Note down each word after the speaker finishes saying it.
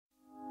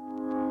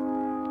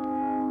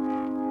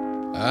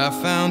I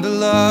found a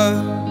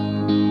love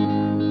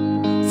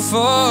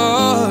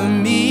for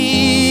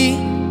me.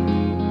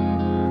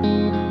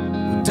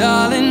 Well,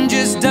 darling,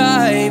 just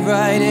dive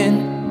right in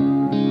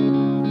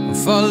and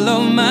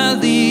follow my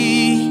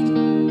lead.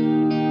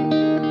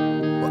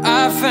 Well,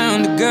 I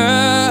found a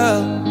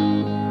girl,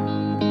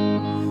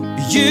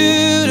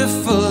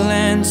 beautiful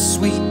and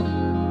sweet.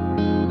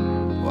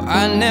 Well,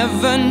 I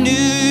never knew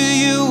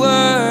you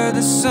were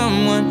the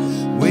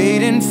someone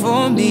waiting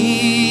for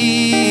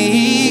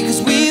me.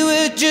 'Cause we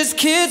were just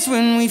kids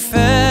when we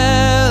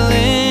fell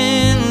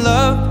in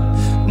love,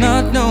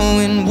 not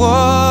knowing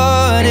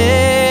what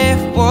it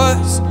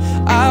was.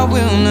 I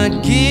will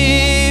not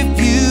give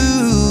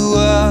you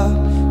up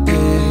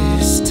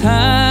this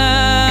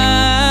time.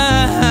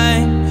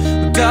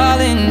 Oh,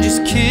 darling,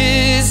 just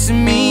kiss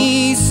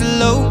me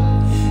slow.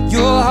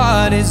 Your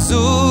heart is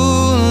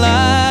all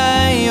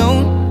I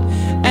own,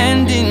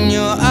 and in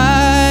your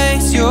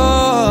eyes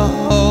you're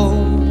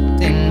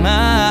holding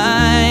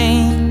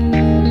mine.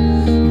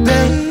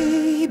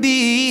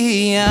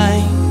 Baby,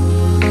 I'm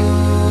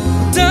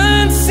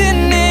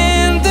dancing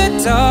in the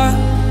dark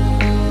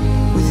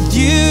with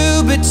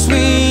you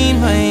between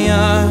my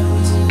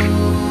arms,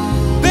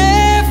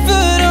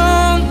 barefoot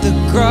on the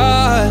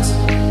grass.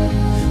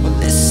 We're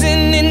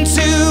listening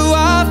to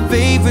our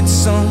favorite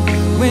song.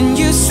 When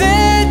you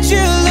said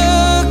you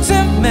looked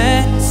a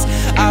mess,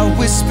 I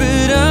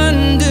whispered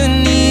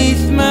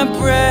underneath my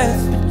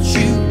breath, but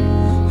you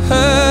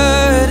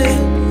heard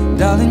it.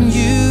 Darling,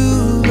 you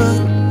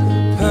look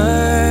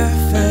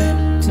perfect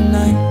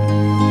tonight.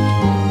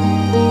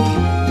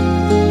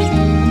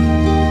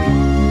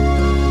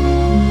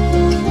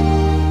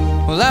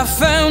 Well, I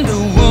found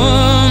a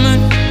woman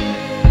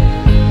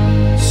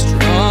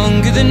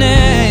stronger than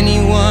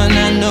anyone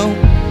I know.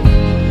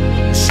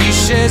 She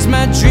shares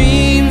my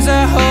dreams.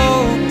 I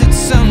hope that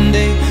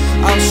someday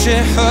I'll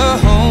share her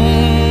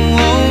home.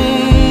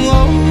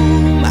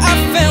 I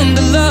found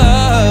a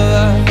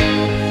love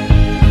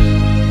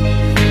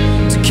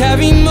to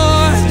carry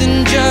more than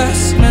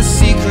just my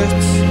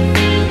secrets,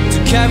 to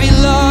carry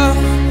love,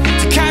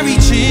 to carry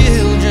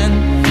children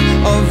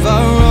of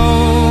our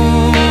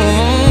own.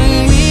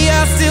 We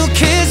are still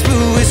kids,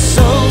 but we're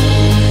so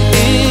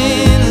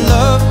in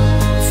love,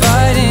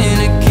 fighting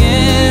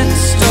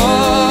against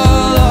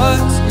all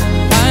odds.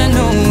 I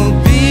know we'll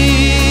be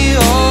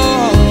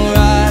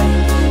alright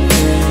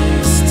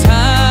this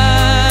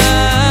time.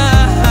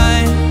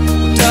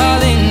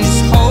 Darling,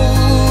 just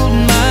hold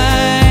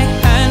my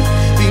hand,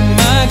 be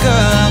my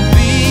girl, I'll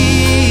be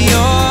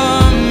your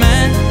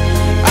man.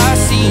 I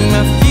see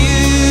my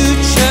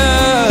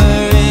future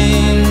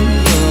in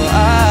your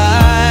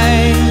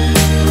eyes.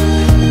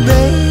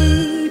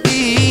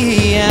 Baby,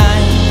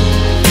 I'm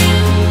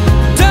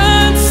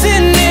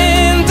dancing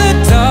in the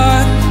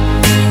dark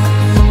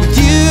with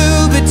you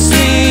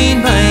between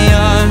my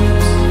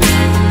arms,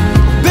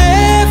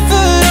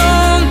 barefoot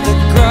on the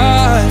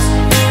grass,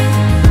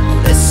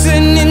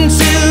 listening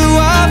to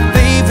our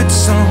favorite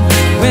song.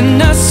 When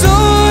I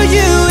saw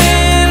you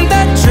in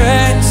that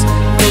dress,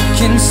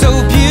 looking so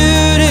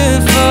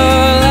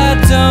beautiful, I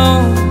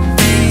don't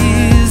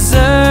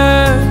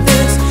deserve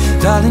this.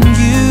 Darling,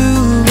 you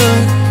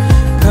look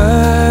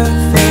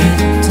perfect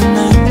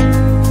tonight.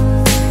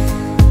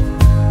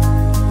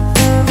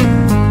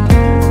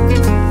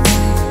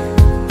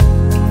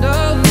 No,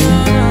 no,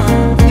 no.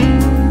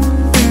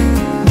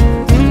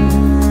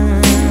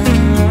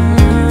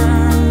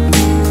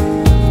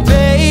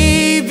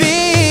 Baby,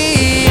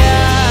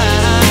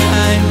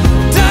 I'm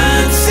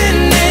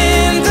dancing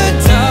in the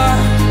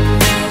dark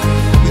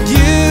with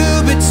you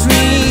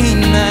between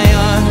my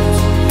arms,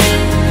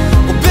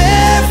 or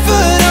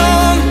barefoot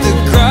on the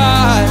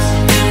grass,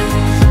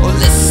 or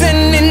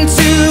listening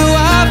to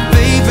our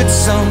favorite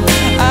song.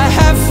 I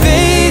have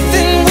faith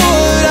in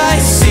what I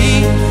see.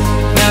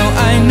 Now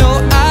I know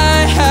I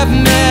have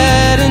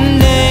met an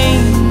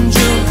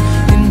angel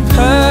in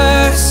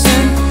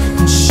person,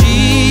 and she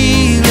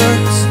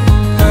looks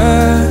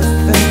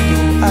perfect.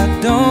 I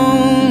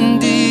don't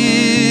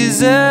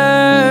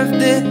deserve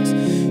this.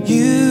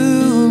 You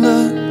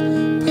look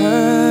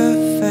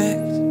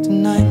perfect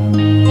tonight.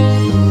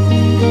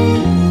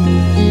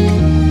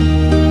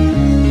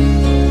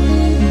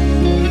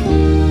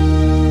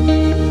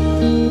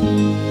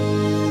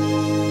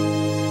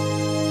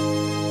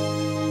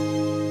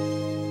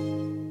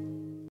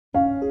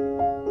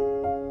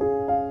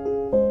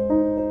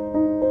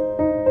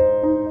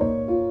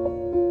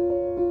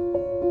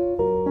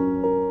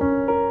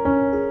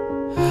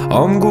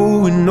 I'm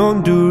going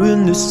on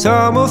during this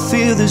time. I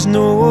feel there's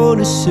no one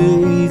to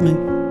save me.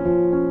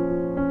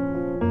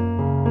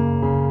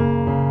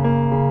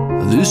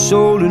 This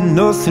all and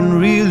nothing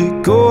really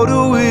got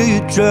away.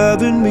 You're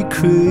driving me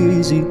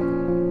crazy.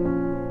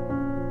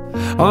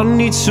 I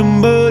need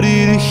somebody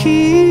to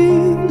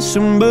hear,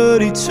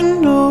 somebody to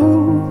know,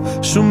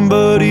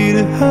 somebody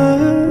to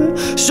have,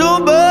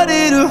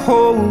 somebody to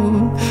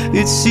hold.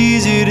 It's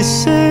easy to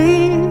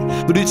say,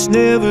 but it's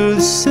never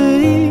the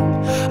same.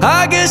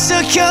 I guess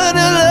I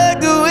kinda like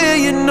the way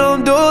you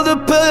numbed all the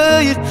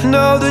pain.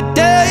 Now the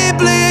day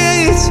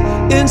bleeds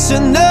into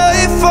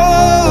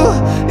nightfall,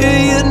 and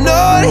you're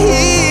not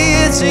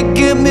here to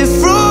get me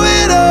through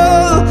it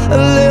all. I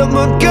let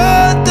my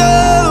guard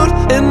down,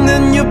 and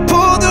then you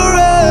pulled the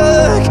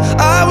rug.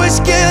 I was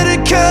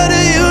getting kinda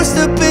used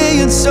to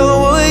being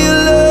someone you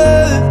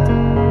loved.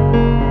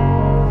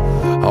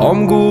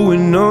 I'm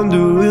going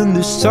under, and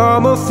this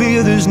time I fear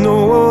there's no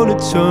one to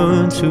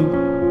turn to.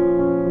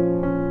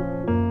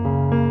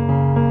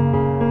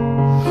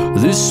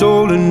 This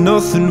all and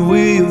nothing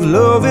way of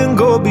loving,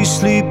 go be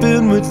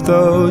sleeping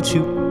without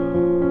you.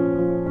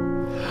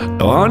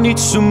 Now I need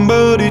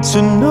somebody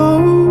to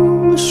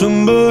know,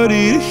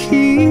 somebody to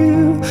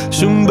hear,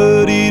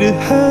 somebody to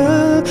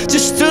have,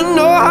 just to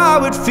know how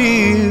it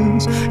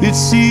feels.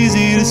 It's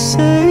easy to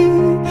say,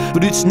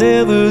 but it's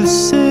never the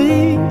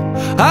same.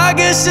 I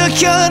guess I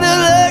kinda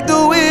like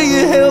the way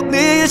you help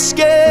me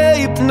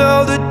escape. Now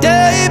the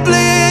day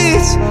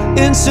bleeds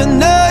into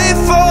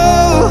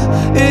nightfall,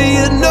 and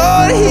you're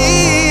not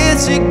here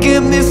to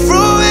get me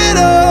through it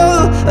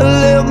all. I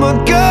let my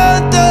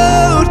guard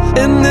down,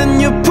 and then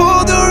you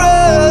pulled the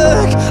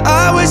rug.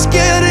 I was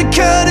getting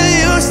kinda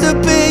used to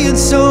being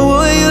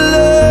someone you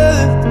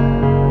loved,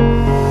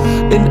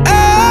 and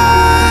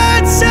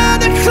I tend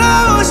to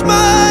close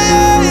my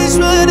eyes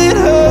when it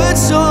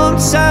hurts.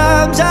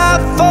 Sometimes I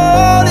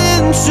fall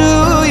into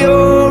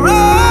your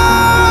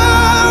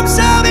arms.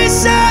 I'll be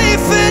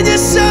safe in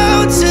your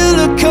soul till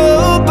I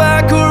come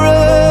back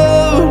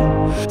around.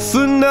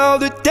 For now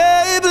the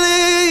day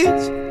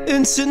bleeds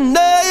into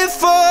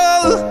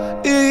nightfall,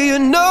 and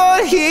you're not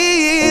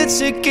here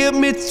to get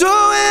me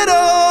through it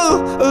all.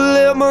 I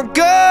let my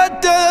guard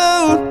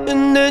down,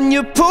 and then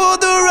you pulled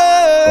the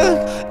rug.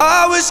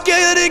 I was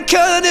getting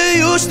kinda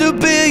used to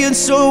being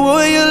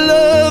someone you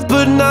love,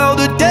 but now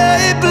the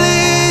day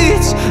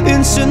bleeds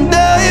into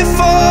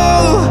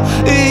nightfall,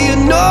 and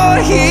you're not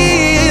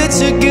here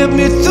to get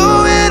me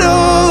through it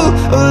all.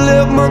 I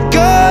let my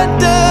guard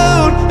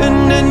down, and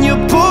then you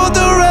pulled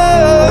the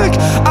rug.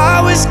 I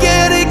was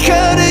getting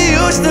kinda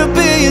used to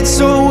being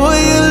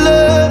someone you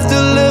loved. To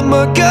let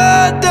my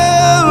guard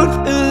down,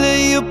 and then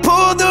you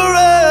pulled the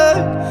rug.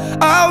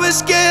 I was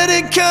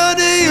getting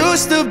kinda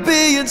used to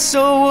being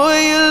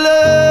someone you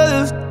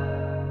loved.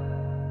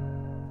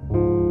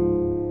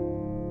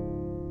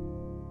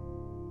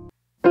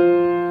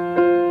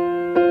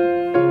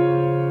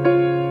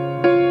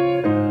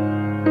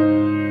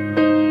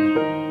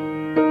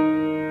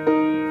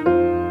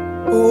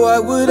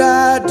 What would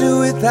I do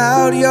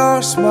without your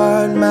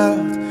smart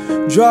mouth?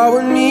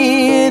 Drawing me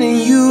in and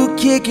you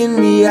kicking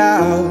me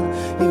out.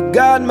 You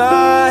got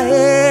my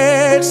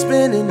head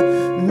spinning,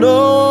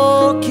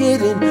 no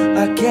kidding.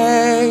 I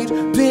can't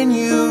pin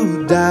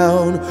you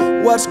down.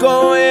 What's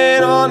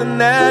going on in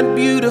that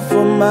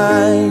beautiful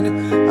mind?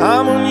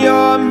 I'm on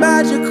your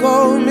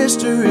magical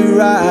mystery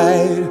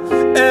ride,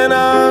 and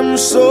I'm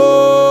so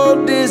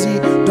dizzy,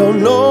 don't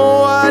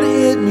know what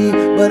hit me,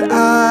 but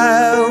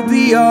I'll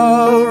be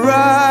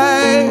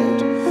alright.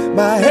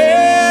 My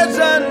head's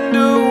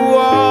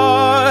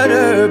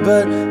underwater,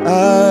 but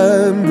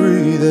I'm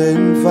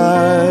breathing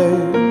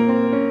fine.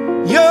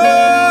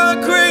 You're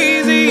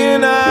crazy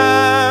and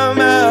I'm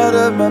out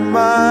of my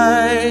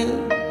mind,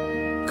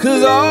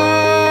 'cause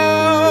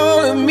all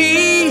of me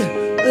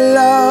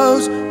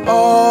loves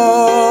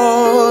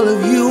all of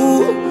you.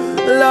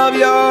 Love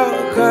your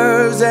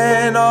curves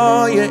and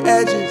all your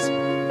edges,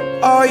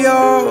 all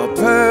your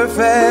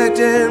perfect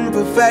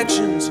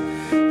imperfections.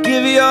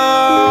 Give your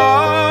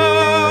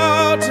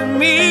all to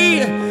me,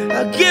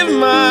 I'll give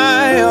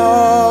my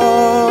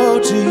all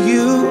to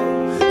you.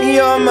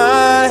 You're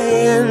my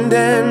end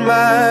and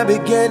my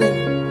beginning.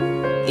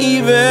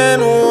 Even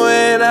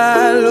when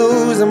I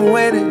lose, I'm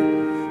winning,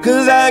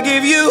 'cause I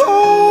give you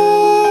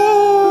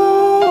all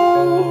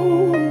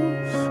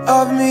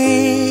of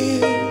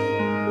me,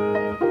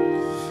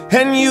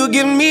 and you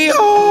give me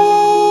all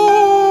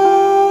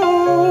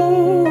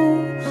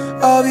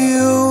of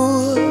you.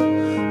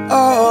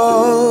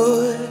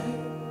 Oh,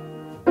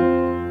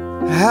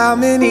 how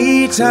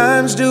many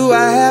times do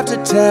I have to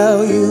tell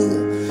you?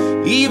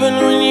 Even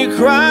when you're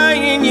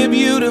crying, you're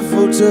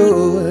beautiful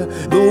too.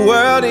 The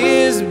world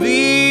is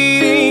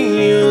beating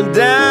you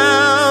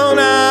down.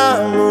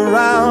 I'm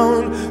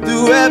around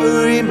through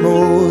every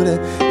mood.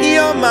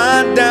 You're my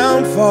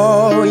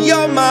downfall,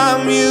 you're my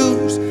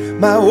muse,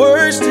 my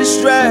worst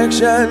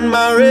distraction,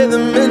 my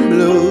rhythm and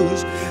blues.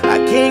 I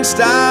can't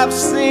stop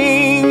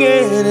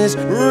singing, it's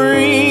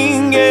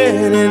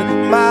ringing in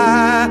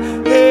my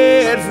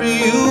head for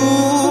you.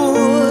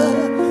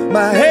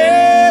 My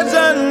head's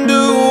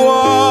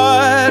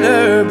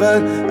underwater,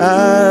 but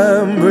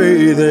I'm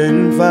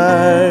breathing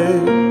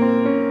fine.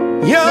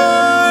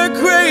 You're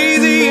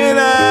crazy and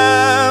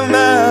I'm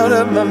out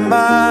of my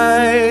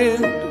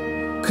mind,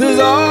 'cause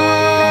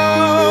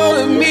all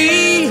of me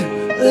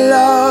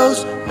loves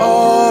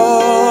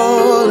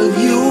all of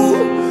you.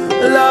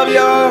 Love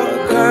your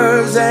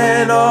curves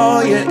and all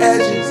your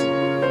edges,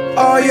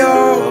 all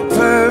your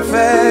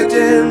perfect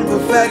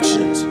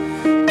imperfections.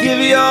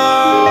 Give your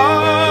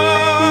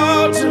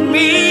all to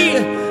me,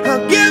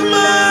 I'll give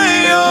my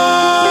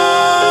all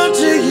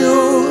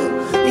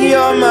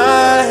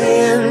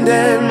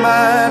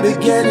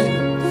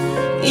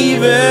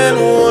Even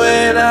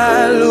when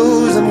I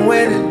lose, I'm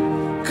winning.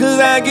 'Cause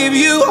I give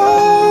you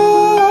all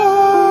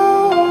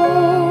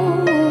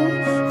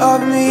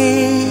of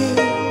me,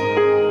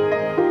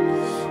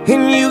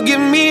 and you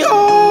give me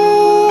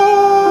all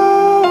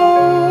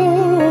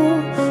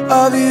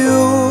of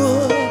you.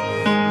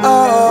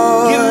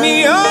 Oh, give me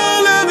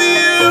all of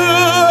you.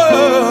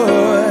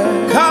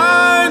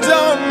 Cards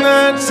on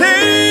the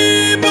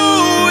table,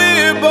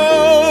 we're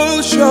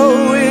both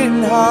showing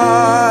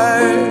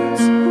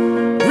hearts,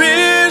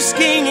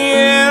 risking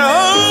it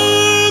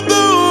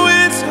although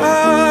it's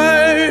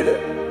hard.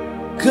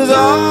 'Cause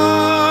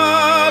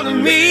all of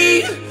me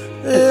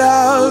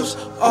loves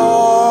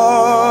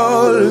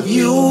all of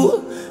you.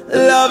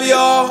 Love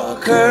your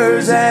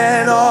curves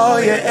and all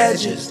your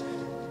edges,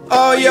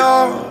 all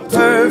your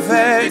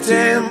perfect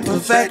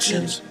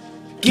imperfections.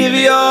 Give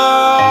your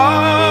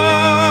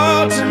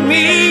all to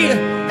me,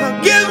 I'll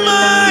give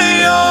my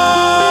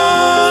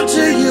all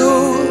to you.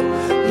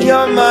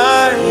 You're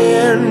my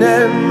end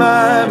and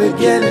my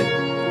beginning.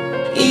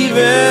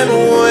 Even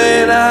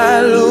when I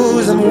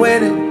lose, I'm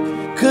winning.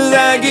 'Cause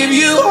I give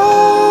you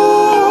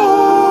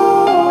all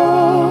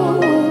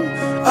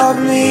of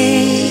me,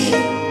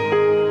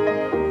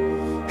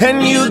 and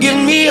you give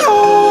me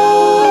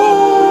all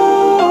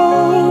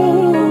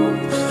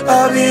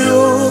of you.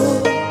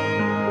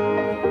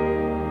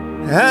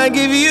 I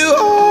give you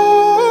all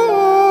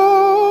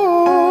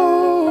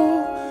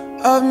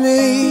of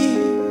me,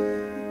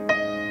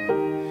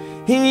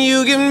 and you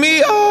give me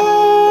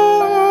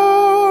all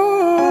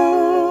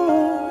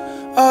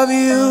of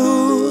you.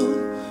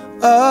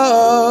 Oh.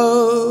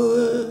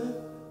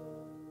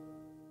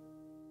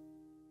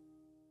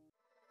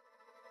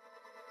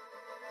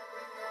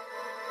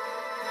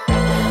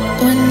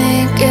 When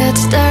it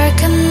gets dark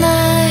at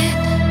night,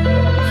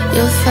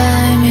 you'll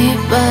find me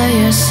by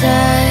your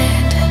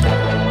side.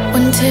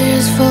 When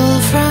tears fall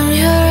from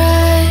your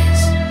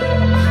eyes,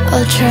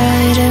 I'll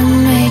try to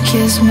make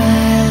you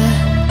smile.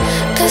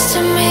 'Cause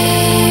to me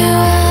you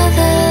are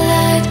the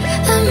light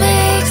that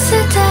makes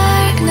the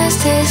darkness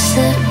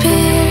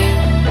disappear.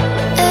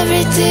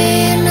 Every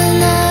demon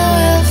I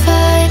will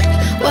fight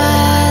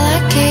while I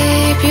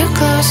keep you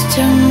close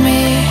to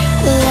me.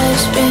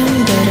 Life's been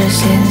better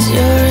since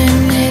you're in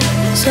it,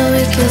 so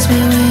it kills me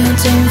when you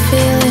don't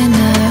feel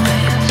enough.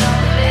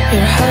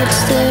 Your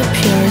heart's the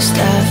purest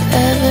I've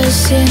ever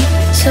seen,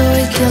 so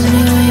it kills me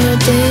when your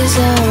days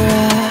are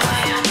rough.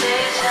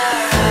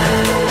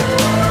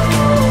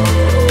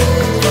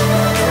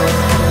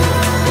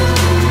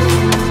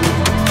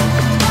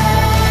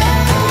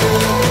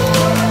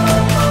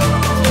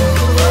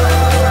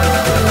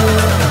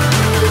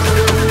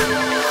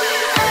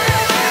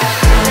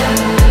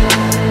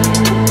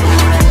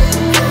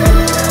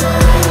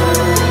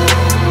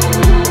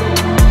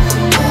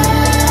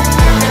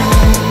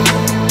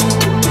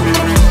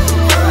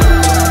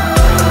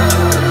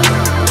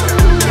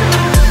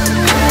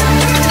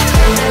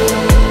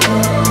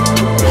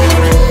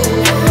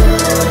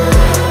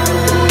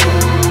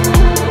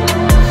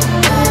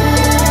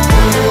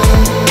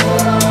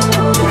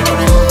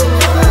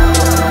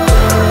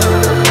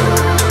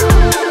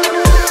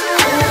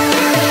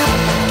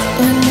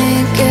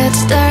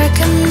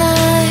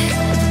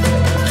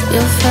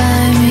 You'll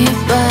find me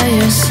by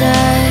your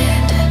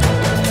side.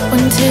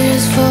 When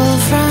tears fall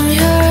from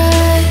your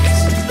eyes,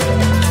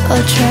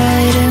 I'll try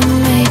to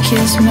make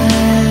you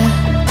smile.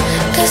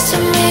 'Cause to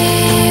me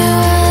you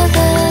are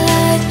the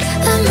light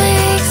that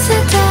makes the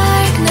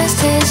darkness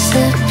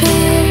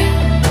disappear.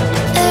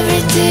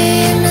 Every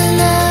demon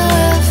I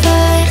will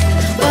fight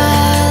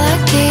while I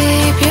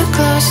keep you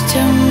close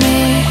to me.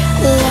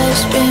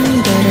 Life's been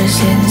better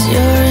since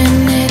you're in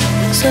it,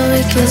 so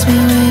it kills me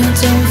when you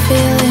don't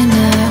feel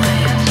enough.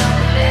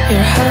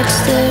 Your heart's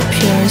the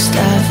purest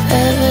I've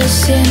ever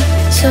seen,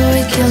 so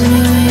it kills me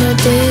when your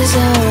days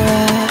are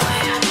rough.